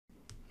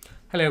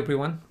Hello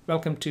everyone,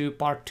 welcome to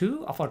part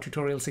 2 of our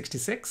tutorial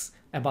 66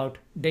 about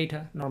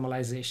data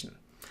normalization.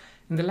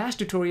 In the last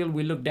tutorial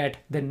we looked at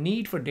the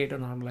need for data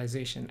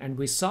normalization, and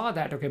we saw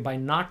that by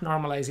not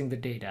normalizing the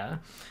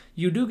data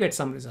you do get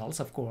some results,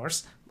 of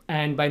course,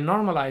 and by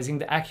normalizing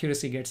the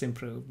accuracy gets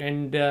improved.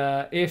 And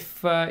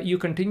if you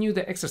continue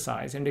the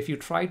exercise and if you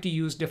try to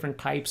use different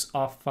types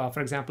of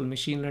for example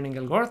machine learning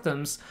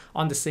algorithms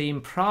on the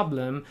same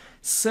problem,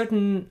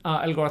 certain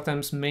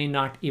algorithms may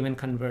not even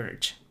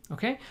converge.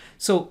 Okay,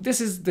 so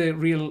this is the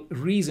real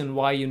reason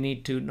why you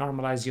need to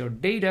normalize your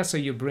data, so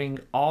you bring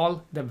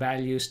all the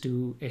values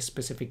to a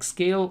specific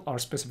scale or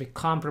specific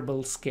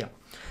comparable scale.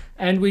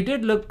 And we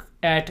did look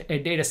at a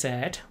data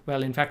set.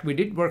 Well, in fact, we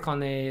did work on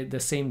the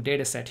same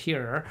data set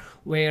here,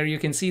 where you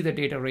can see the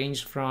data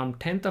ranged from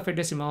 10th of a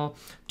decimal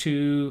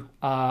to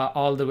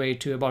all the way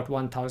to about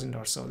 1000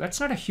 or so. That's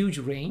not a huge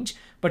range,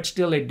 but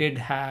still it did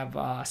have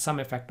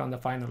some effect on the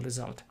final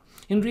result.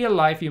 In real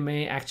life, you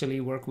may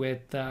actually work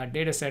with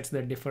data sets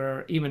that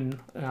differ even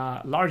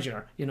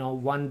larger. You know,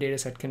 one data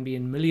set can be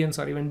in millions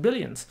or even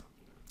billions,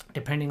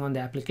 depending on the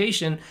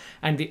application,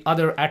 and the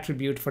other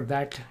attribute for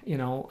that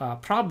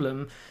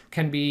problem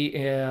can be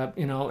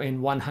in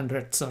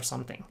 100ths or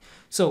something.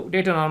 So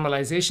data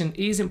normalization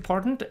is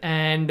important,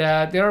 and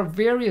there are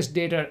various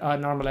data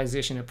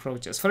normalization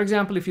approaches. For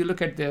example, if you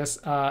look at this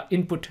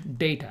input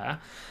data,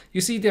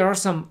 you see there are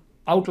some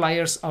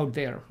outliers out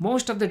there.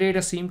 Most of the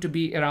data seem to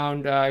be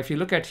around, if you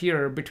look at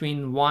here,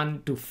 between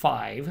 1 to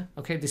 5.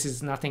 Okay, this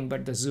is nothing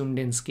but the zoomed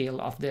in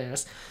scale of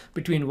this,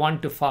 between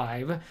 1 to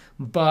 5.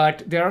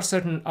 But there are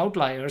certain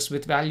outliers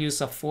with values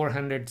of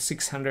 400,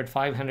 600,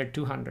 500,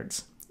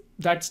 200s.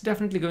 That's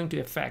definitely going to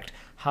affect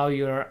how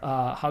your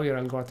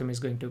algorithm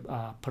is going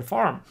to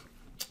perform.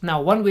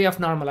 Now, one way of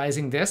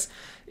normalizing this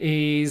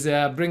is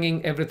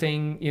bringing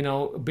everything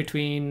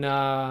between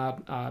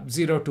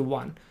 0 to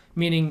 1.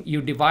 Meaning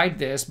you divide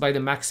this by the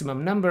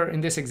maximum number.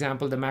 In this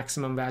example, the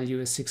maximum value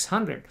is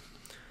 600.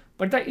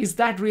 But is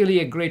that really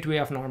a great way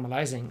of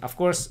normalizing? Of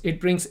course, it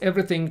brings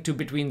everything to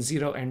between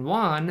 0 and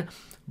 1,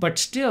 but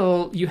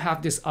still you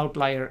have this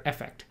outlier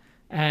effect.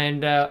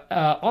 And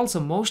also,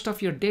 most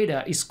of your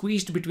data is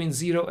squeezed between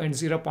 0 and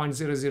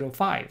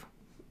 0.005.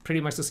 Pretty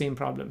much the same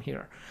problem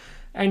here.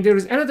 And there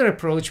is another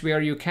approach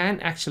where you can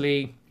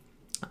actually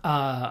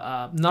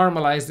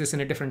normalize this in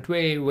a different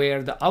way,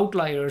 where the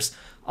outliers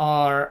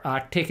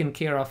are taken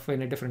care of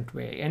in a different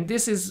way. And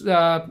this is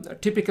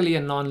typically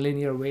a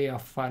nonlinear way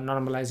of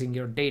normalizing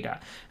your data.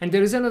 And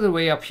there is another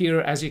way up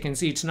here. As you can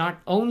see, it's not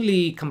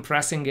only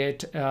compressing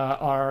it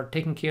or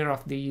taking care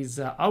of these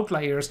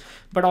outliers,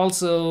 but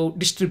also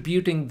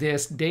distributing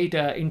this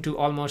data into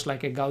almost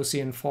like a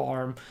Gaussian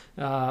form.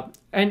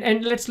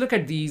 And let's look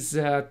at these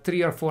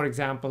 3 or 4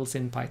 examples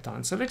in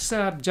Python. So let's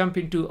jump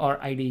into our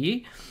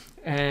IDE.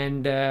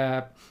 And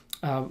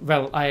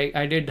well,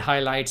 I did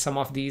highlight some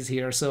of these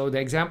here. So the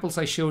examples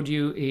I showed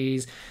you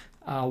is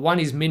one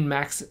is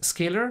min-max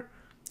scalar,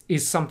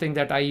 is something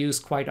that I use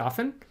quite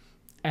often.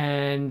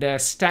 And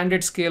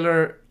standard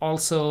scalar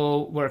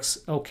also works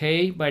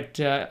okay, but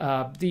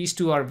these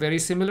two are very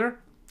similar.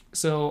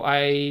 So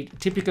I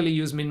typically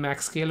use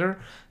min-max scalar,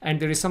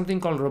 and there is something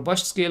called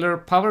robust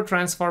scalar. Power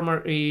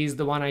transformer is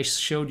the one I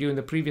showed you in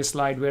the previous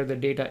slide, where the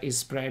data is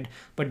spread,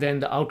 but then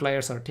the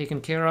outliers are taken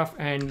care of.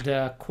 And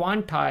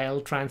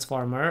quantile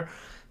transformer,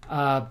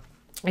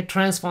 it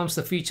transforms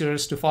the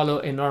features to follow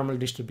a normal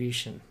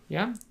distribution.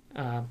 Yeah.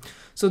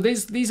 So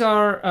these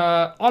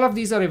are all of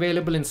these are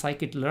available in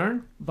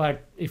scikit-learn,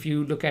 but if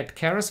you look at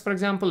Keras, for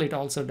example, it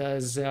also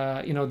does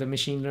the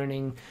machine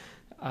learning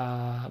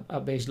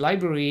based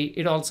library.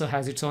 It also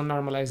has its own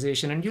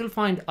normalization, and you'll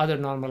find other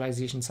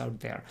normalizations out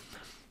there.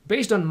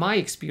 Based on my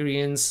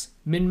experience,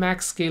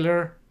 min-max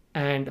scalar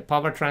and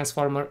power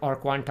transformer or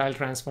quantile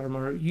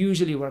transformer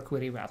usually work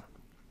very well.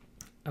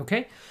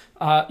 Okay,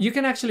 you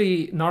can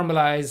actually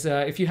normalize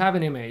if you have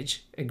an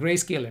image, a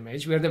grayscale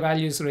image, where the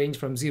values range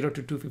from 0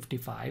 to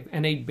 255,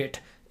 an 8-bit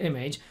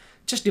image.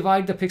 Just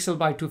divide the pixel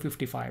by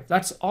 255.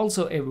 That's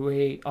also a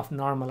way of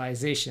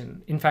normalization.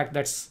 In fact,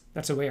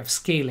 that's a way of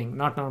scaling,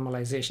 not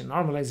normalization.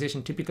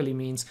 Normalization typically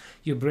means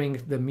you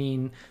bring the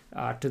mean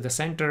to the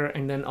center,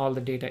 and then all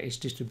the data is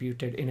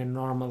distributed in a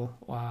normal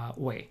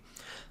way.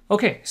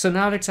 Okay, so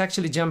now let's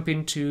actually jump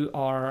into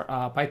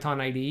our Python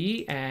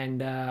IDE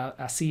and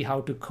see how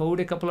to code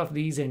a couple of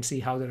these and see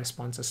how the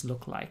responses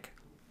look like.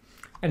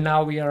 And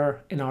now we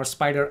are in our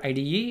Spider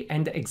IDE,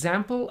 and the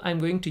example I'm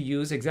going to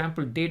use,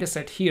 example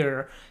dataset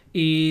here,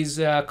 is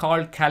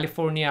called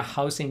California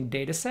Housing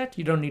Dataset.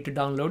 You don't need to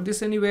download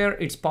this anywhere.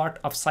 It's part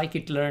of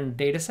scikit-learn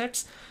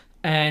datasets.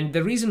 And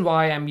the reason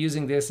why I'm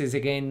using this is,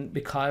 again,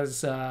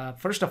 because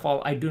first of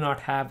all, I do not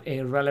have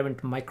a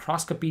relevant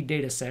microscopy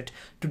dataset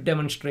to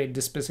demonstrate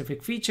this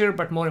specific feature.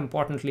 But more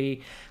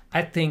importantly,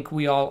 I think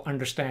we all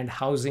understand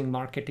housing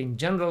market in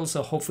general.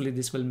 So hopefully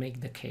this will make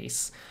the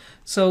case.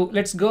 So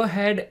let's go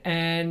ahead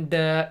and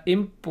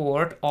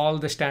import all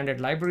the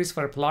standard libraries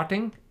for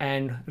plotting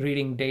and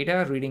reading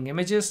data, reading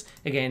images.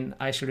 Again,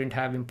 I shouldn't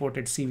have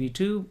imported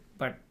CV2,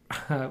 but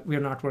we're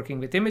not working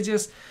with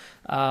images.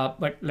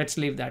 But let's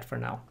leave that for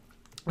now.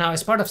 Now,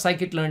 as part of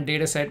scikit-learn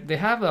dataset, they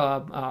have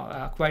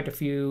quite a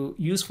few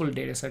useful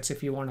datasets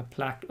if you want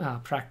to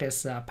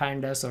practice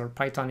pandas or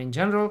Python in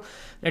general.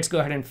 Let's go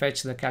ahead and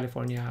fetch the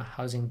California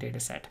housing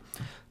dataset.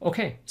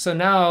 Okay, so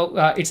now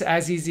it's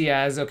as easy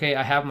as, okay,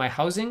 I have my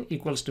housing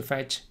equals to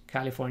fetch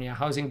California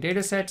housing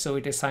dataset. So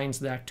it assigns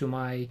that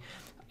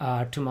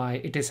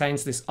it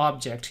assigns this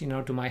object,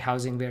 to my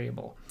housing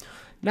variable.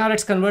 Now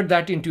let's convert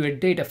that into a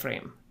data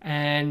frame.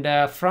 And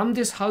from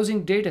this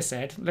housing data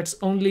set, let's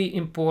only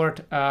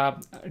import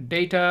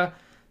data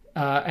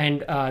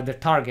and the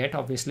target,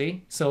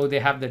 obviously. So they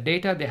have the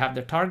data, they have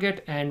the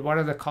target, and what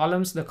are the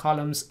columns? The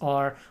columns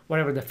are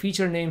whatever the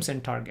feature names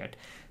and target.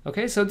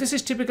 Okay, so this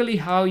is typically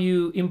how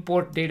you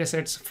import data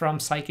sets from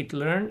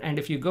scikit-learn. And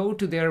if you go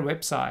to their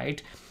website,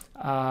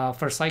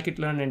 for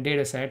scikit-learn and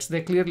datasets,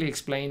 they clearly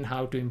explain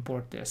how to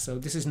import this. So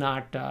this is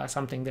not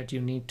something that you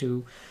need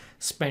to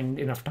spend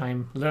enough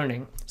time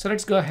learning. So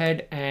let's go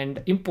ahead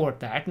and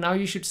import that. Now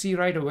you should see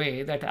right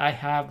away that I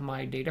have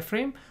my data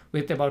frame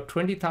with about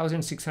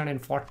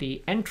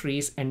 20,640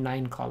 entries and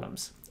 9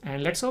 columns.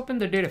 And let's open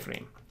the data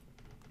frame.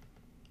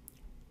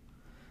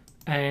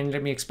 And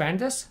let me expand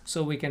this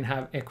so we can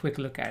have a quick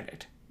look at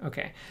it.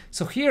 Okay,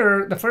 so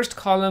here the first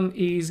column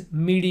is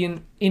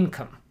median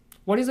income.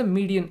 What is the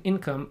median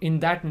income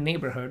in that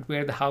neighborhood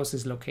where the house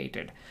is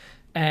located?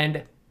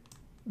 And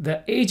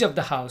the age of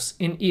the house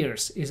in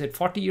years, is it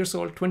 40 years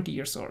old, 20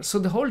 years old? So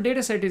the whole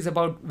data set is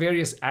about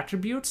various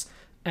attributes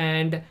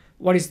and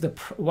what is the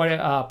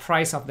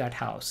price of that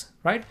house,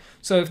 right?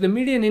 So if the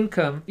median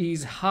income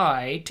is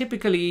high,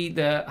 typically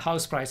the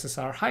house prices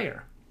are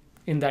higher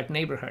in that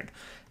neighborhood.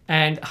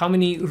 And how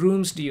many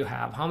rooms do you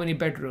have? How many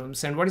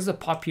bedrooms? And what is the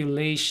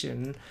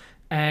population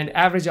and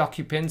average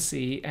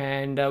occupancy,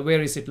 and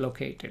where is it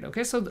located?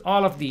 Okay, so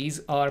all of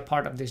these are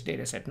part of this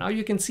data set. Now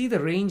you can see the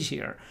range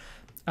here.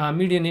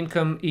 Median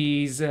income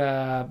is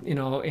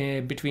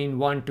between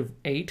 1 to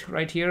 8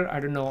 right here. I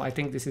don't know, I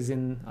think this is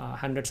in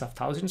hundreds of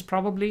thousands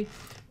probably.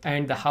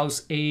 And the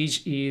house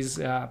age is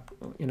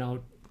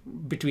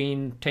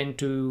between 10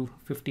 to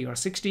 50 or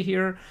 60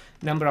 here.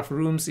 Number of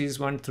rooms is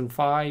 1 through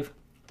 5.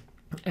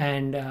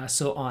 And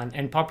so on,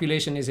 and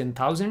population is in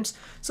thousands.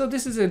 So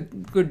this is a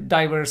good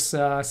diverse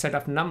set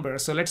of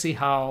numbers. So let's see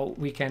how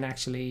we can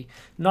actually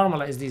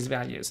normalize these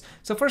values.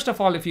 So first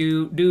of all, if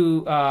you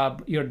do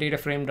your data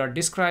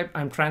frame.describe,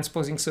 I'm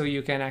transposing so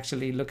you can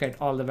actually look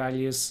at all the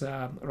values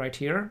right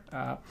here.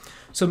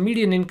 So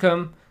median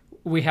income,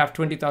 we have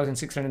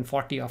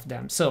 20,640 of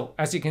them. So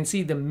as you can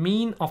see, the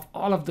mean of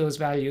all of those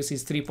values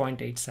is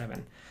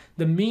 3.87.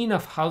 The mean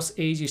of house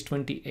age is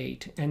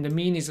 28, and the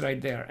mean is right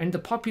there. And the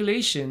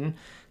population,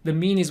 the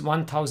mean is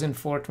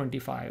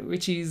 1,425,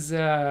 which is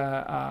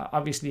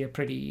obviously a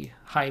pretty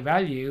high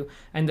value.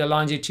 And the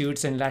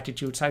longitudes and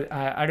latitudes,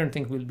 I don't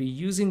think we'll be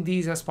using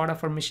these as part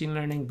of our machine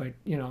learning, but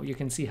you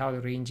can see how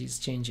the range is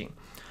changing.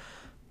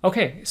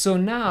 Okay, so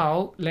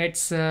now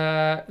let's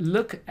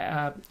look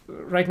at,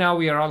 right now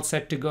we are all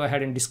set to go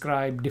ahead and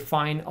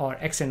define our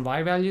X and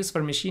Y values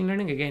for machine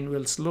learning. Again,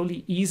 we'll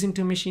slowly ease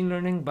into machine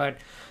learning, but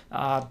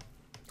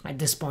at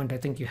this point, I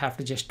think you have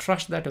to just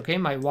trust that, okay,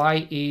 my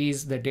Y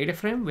is the data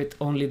frame with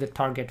only the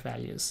target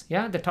values.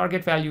 Yeah, the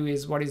target value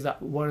is what is the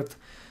worth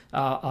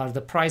or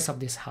the price of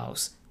this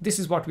house. This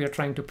is what we are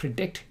trying to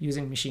predict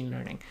using machine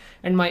learning.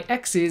 And my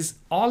X is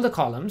all the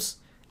columns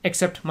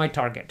except my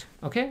target,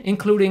 okay,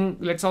 including,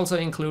 let's also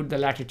include the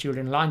latitude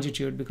and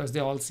longitude because they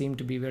all seem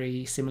to be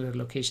very similar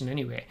location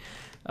anyway.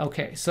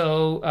 Okay,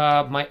 so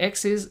my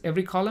X is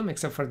every column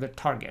except for the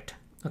target,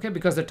 okay,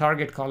 because the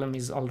target column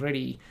is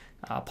already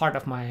part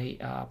of my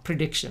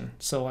prediction,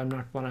 so I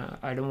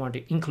don't want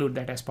to include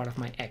that as part of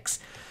my X.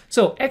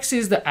 So X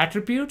is the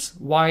attributes,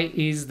 Y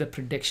is the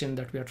prediction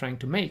that we are trying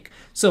to make.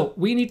 So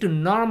we need to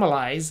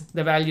normalize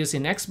the values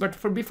in X, but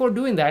before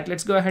doing that,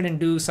 let's go ahead and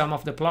do some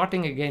of the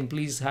plotting. Again,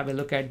 please have a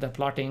look at the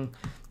plotting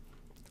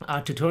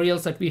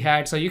tutorials that we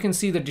had. So you can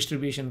see the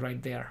distribution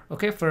right there,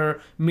 okay,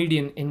 for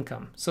median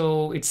income.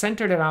 So it's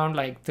centered around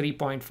like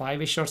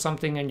 3.5-ish or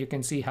something, and you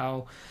can see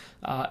how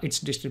it's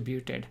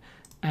distributed.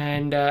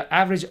 And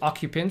average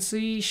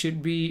occupancy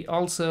should be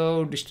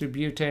also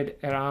distributed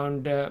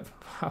around,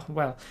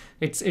 well,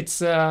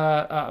 it's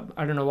I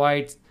don't know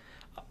why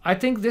I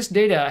think this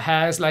data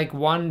has like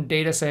one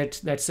data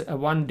set that's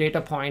one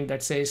data point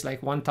that says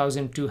like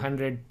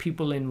 1,200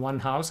 people in one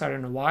house. I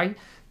don't know why.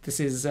 This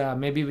is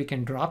maybe we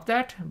can drop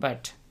that,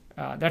 but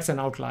that's an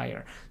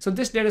outlier. So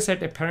this data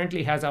set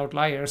apparently has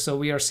outliers. So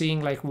we are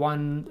seeing like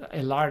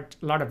a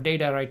lot of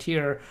data right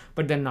here,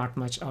 but then not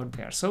much out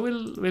there. So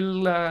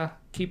we'll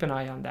keep an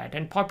eye on that.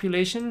 And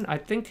population, I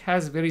think,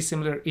 has very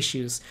similar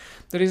issues.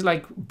 There is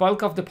like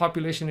bulk of the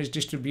population is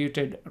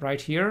distributed right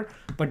here,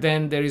 but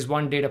then there is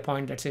one data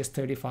point that says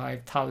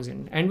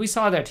 35,000. And we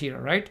saw that here,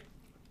 right?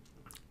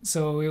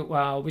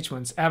 So which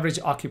ones? Average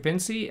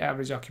occupancy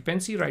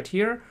right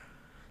here.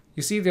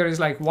 You see there is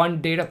like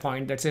one data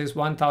point that says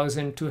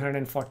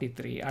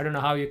 1,243. I don't know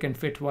how you can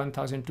fit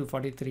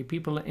 1,243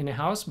 people in a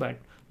house, but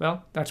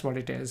well, that's what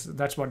it is.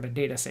 That's what the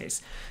data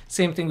says.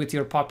 Same thing with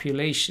your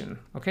population.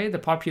 Okay, the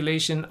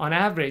population on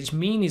average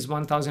mean is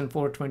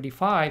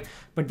 1,425,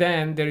 but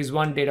then there is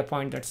one data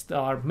point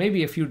or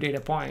maybe a few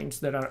data points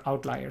that are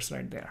outliers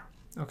right there.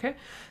 Okay,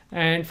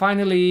 and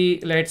finally,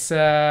 let's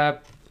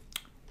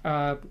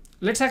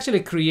actually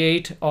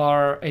create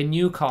a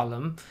new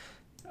column.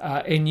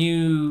 A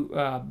new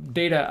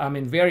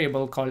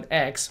variable called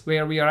X,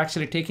 where we are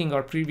actually taking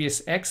our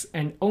previous X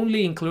and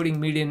only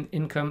including median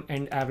income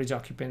and average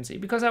occupancy,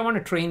 because I want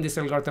to train this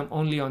algorithm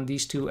only on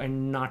these two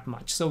and not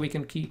much, so we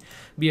can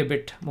be a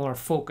bit more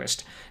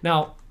focused.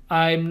 Now,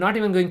 I'm not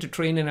even going to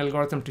train an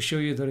algorithm to show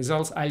you the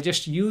results. I'll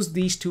just use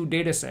these two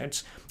data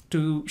sets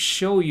to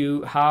show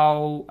you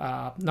how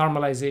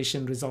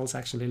normalization results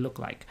actually look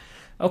like.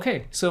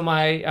 Okay, so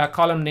my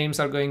column names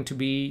are going to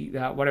be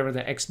whatever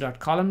the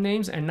x.column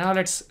names. And now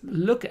let's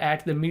look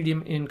at the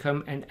median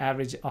income and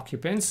average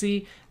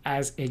occupancy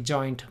as a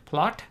joint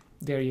plot.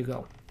 There you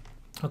go.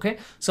 Okay,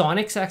 so on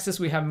x-axis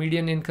we have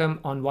median income,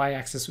 on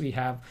y-axis we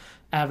have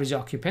average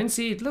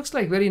occupancy. It looks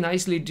like very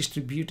nicely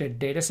distributed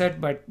data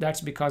set, but that's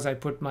because I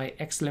put my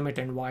x limit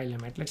and y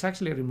limit. Let's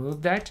actually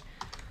remove that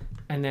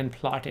and then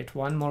plot it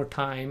one more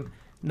time.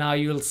 Now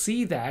you'll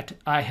see that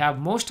I have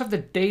most of the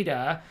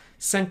data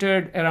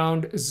centered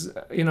around,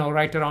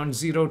 right around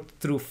 0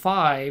 through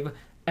 5,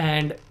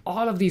 and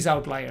all of these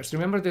outliers.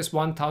 Remember this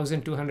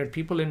 1,200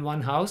 people in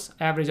one house,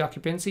 average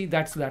occupancy,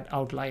 that's that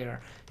outlier.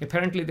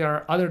 Apparently there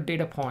are other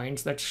data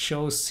points that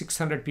show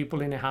 600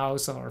 people in a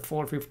house, or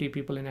 450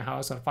 people in a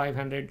house, or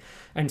 500,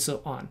 and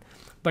so on.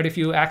 But if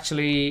you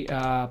actually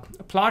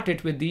plot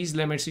it with these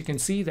limits, you can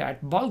see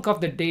that bulk of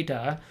the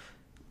data,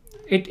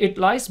 it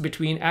lies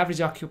between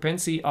average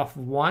occupancy of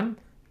 1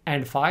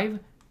 and 5,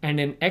 and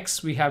in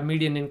X we have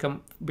median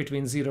income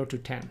between 0 to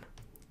 10.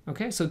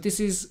 Okay, so this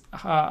is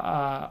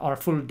our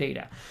full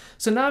data.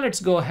 So now let's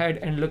go ahead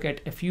and look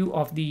at a few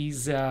of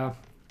these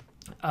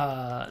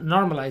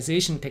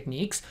normalization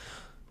techniques.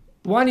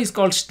 One is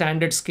called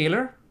standard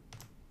scalar,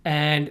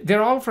 and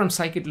they're all from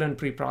scikit-learn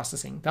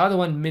preprocessing. The other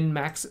one,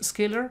 min-max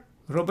scalar,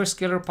 robust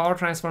scalar, power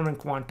transform, and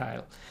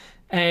quantile.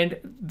 And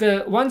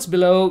the ones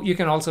below, you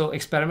can also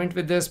experiment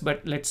with this,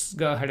 but let's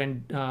go ahead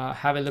and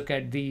have a look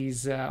at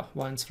these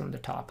ones from the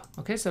top.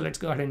 Okay, so let's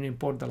go ahead and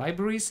import the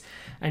libraries.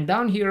 And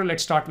down here,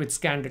 let's start with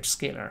standard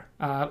scalar.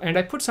 And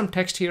I put some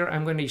text here.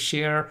 I'm going to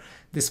share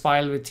this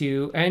file with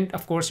you. And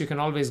of course, you can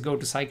always go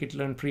to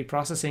scikit-learn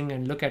preprocessing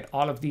and look at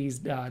all of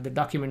these, the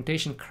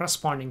documentation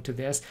corresponding to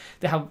this.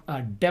 They have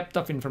a depth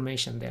of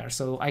information there.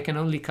 So I can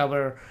only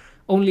cover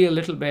only a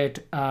little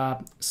bit,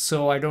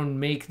 so I don't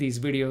make these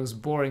videos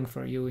boring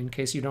for you. In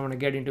case you don't want to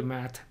get into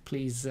math,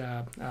 please,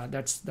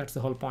 that's the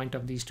whole point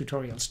of these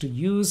tutorials, to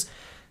use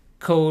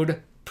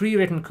code,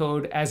 pre-written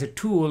code, as a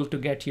tool to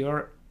get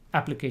your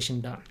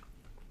application done.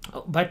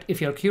 But if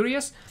you're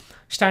curious,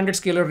 standard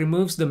scalar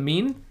removes the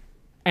mean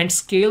and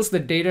scales the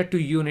data to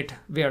unit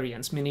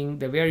variance, meaning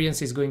the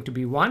variance is going to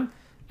be 1,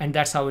 and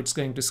that's how it's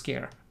going to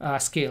scale,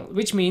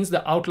 which means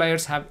the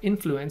outliers have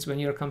influence when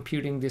you're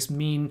computing this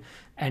mean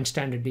and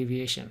standard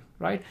deviation,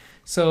 right?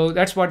 So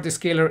that's what the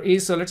scalar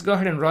is. So let's go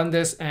ahead and run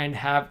this and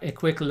have a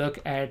quick look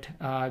at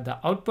the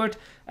output.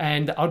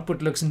 And the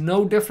output looks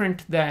no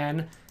different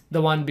than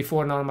the one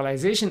before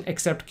normalization,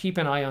 except keep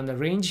an eye on the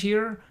range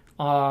here.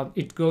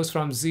 It goes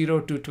from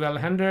 0 to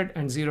 1200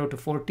 and 0 to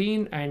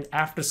 14, and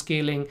after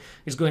scaling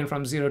is going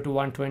from 0 to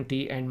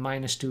 120 and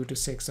 -2 to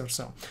 6 or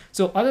so.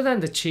 So other than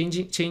the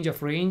change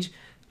of range,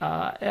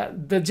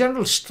 the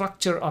general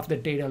structure of the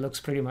data looks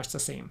pretty much the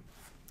same.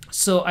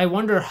 So I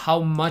wonder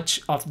how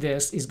much of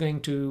this is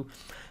going to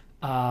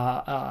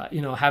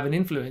have an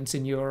influence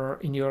in your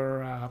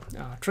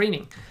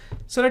training.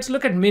 So let's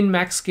look at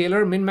min-max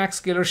scalar. Min-max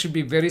scalar should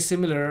be very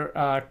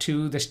similar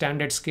to the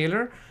standard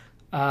scalar.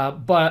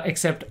 But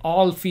except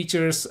all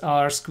features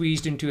are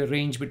squeezed into a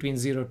range between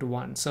 0 to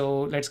 1.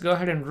 So let's go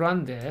ahead and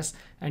run this,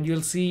 and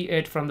you'll see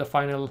it from the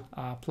final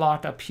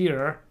plot up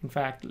here. In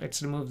fact,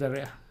 let's remove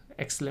the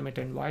x limit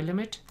and y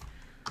limit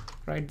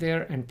right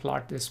there and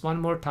plot this one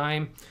more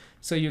time.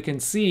 So you can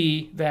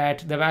see that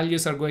the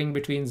values are going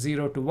between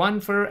 0 to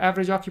 1 for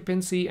average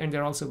occupancy, and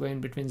they're also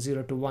going between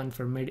 0 to 1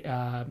 for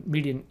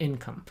median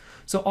income.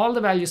 So all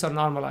the values are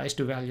normalized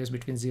to values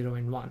between 0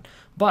 and 1.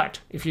 But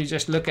if you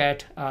just look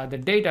at the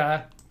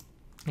data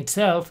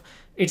itself,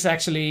 it's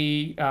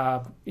actually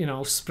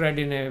spread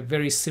in a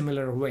very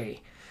similar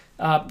way.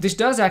 This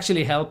does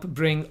actually help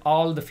bring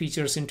all the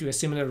features into a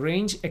similar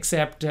range,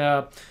 except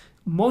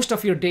most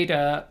of your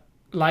data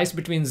lies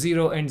between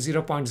 0 and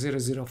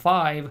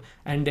 0.005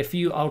 and a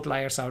few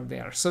outliers out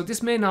there. So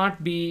this may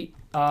not be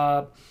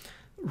a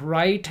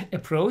right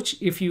approach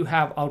if you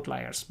have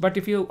outliers. But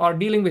if you are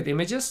dealing with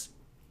images,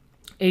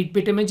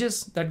 8-bit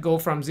images that go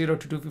from 0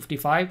 to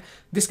 255,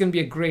 this can be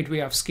a great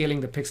way of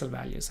scaling the pixel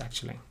values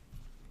actually.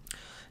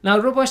 Now,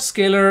 robust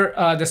scaler,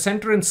 the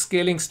center and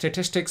scaling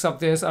statistics of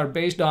this are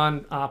based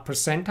on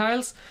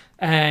percentiles.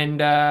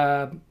 And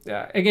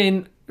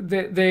again,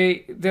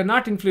 they're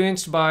not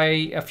influenced by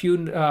a few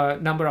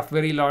number of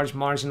very large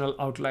marginal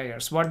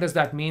outliers. What does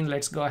that mean?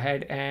 Let's go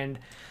ahead and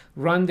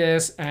run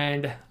this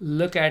and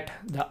look at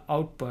the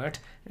output.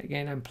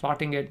 Again, I'm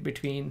plotting it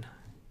between,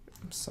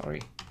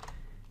 sorry,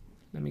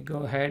 let me go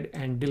ahead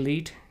and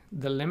delete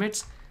the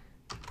limits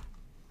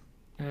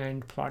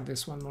and plot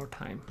this one more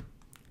time.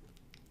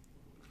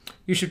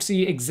 You should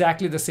see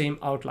exactly the same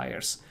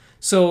outliers.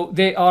 So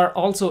they are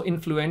also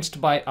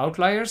influenced by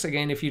outliers.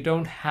 Again, if you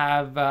don't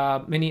have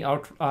many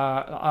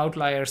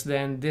outliers,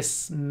 then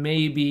this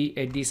may be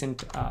a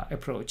decent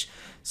approach.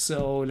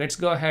 So let's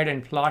go ahead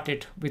and plot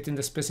it within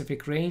the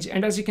specific range.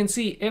 And as you can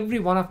see, every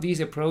one of these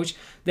approach,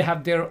 they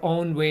have their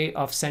own way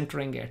of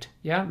centering it.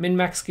 Yeah,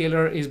 min-max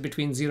scaler is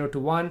between 0 to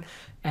 1.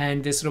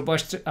 And this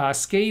robust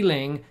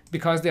scaling,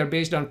 because they're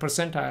based on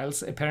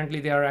percentiles, apparently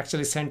they are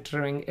actually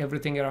centering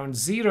everything around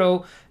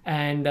 0.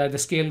 And the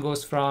scale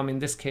goes from, in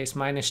this case,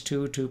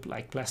 -2 to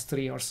like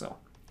 +3 or so.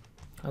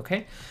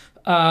 Okay.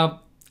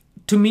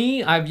 To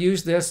me, I've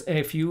used this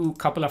a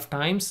couple of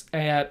times,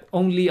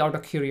 only out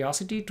of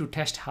curiosity to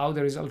test how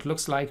the result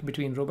looks like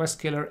between robust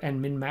scaler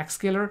and min-max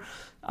scaler.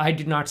 I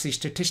did not see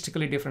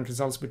statistically different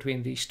results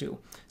between these two.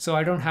 So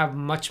I don't have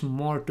much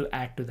more to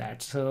add to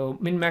that. So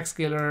min-max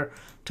scaler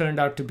turned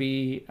out to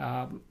be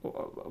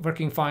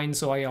working fine,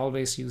 so I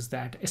always use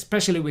that,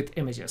 especially with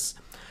images.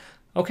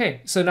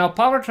 Okay, so now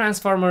power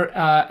transformer,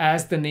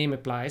 as the name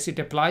applies, it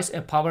applies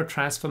a power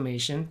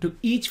transformation to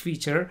each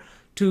feature.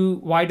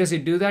 Why does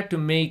it do that? To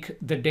make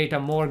the data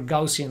more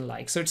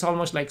Gaussian-like. So it's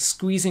almost like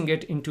squeezing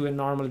it into a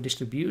normal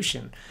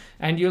distribution.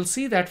 And you'll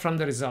see that from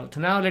the result.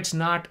 Now let's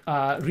not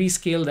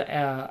rescale the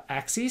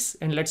axes,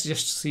 and let's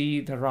just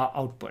see the raw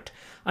output.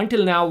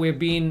 Until now, we've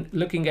been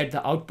looking at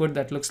the output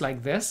that looks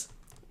like this,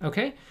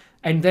 okay?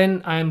 And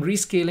then I'm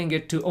rescaling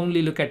it to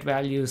only look at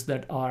values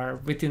that are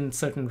within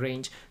certain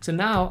range. So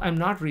now I'm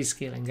not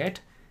rescaling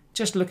it,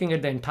 just looking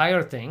at the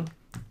entire thing.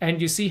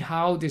 And you see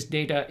how this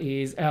data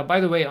is, by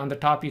the way, on the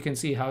top, you can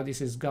see how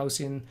this is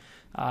Gaussian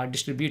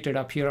distributed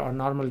up here, or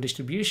normal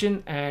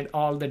distribution, and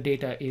all the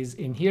data is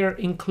in here,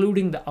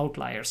 including the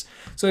outliers.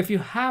 So if you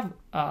have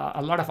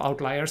a lot of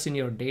outliers in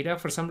your data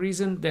for some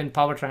reason, then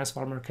power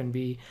transformer can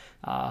be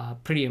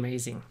pretty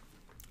amazing.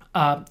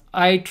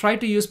 I try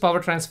to use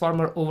power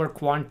transformer over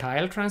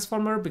quantile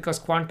transformer because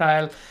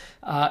quantile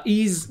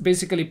is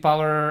basically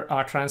power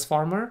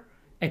transformer,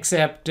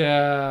 except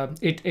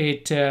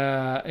it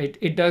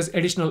does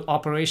additional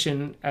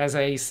operation, as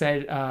I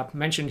said,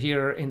 mentioned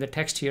here in the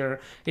text here.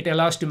 It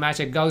allows to match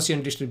a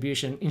Gaussian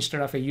distribution instead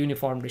of a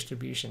uniform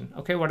distribution.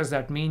 Okay, what does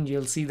that mean?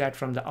 You'll see that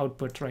from the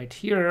output right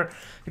here.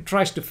 It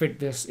tries to fit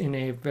this in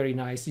a very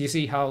nice, you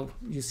see how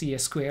you see a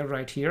square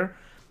right here.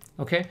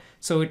 Okay,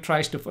 so it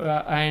tries to,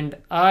 and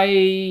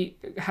I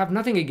have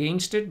nothing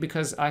against it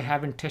because I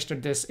haven't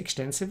tested this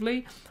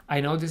extensively.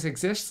 I know this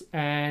exists,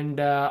 and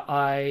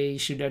I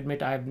should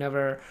admit I've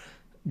never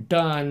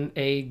done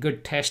a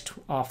good test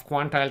of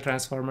quantile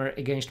transformer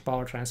against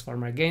power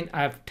transformer. Again,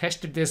 I've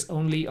tested this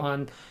only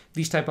on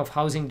these type of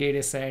housing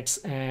data sets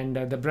and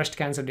the breast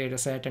cancer data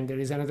set, and there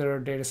is another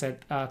data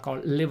set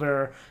called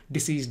liver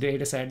disease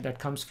data set that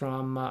comes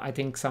from I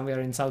think somewhere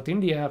in South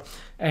India.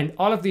 And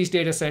all of these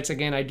data sets,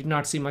 again, I did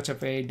not see much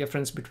of a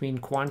difference between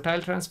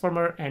quantile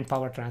transformer and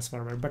power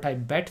transformer, but I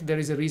bet there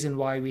is a reason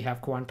why we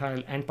have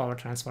quantile and power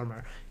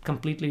transformer. It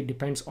completely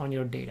depends on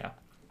your data.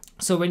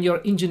 So when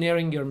you're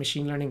engineering your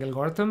machine learning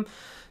algorithm,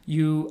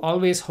 you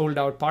always hold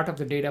out part of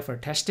the data for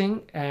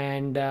testing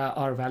and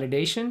or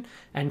validation,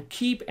 and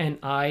keep an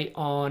eye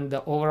on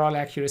the overall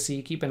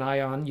accuracy. Keep an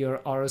eye on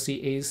your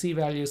ROC AUC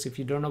values. If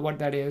you don't know what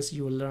that is,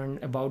 you will learn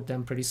about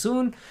them pretty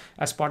soon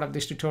as part of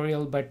this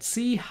tutorial, but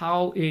see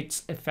how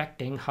it's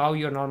affecting, how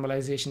your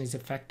normalization is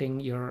affecting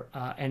your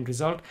end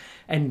result,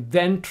 and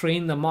then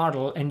train the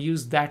model and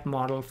use that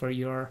model for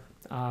your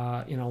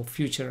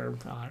future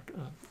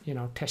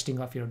testing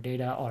of your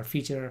data or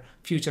future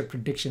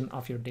prediction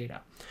of your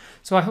data.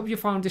 So I hope you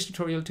found this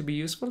tutorial to be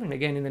useful. And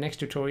again, in the next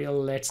tutorial,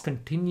 let's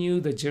continue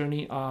the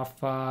journey of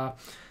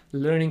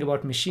learning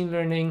about machine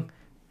learning.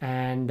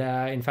 And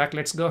in fact,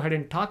 let's go ahead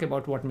and talk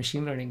about what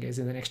machine learning is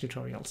in the next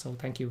tutorial. So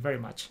thank you very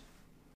much.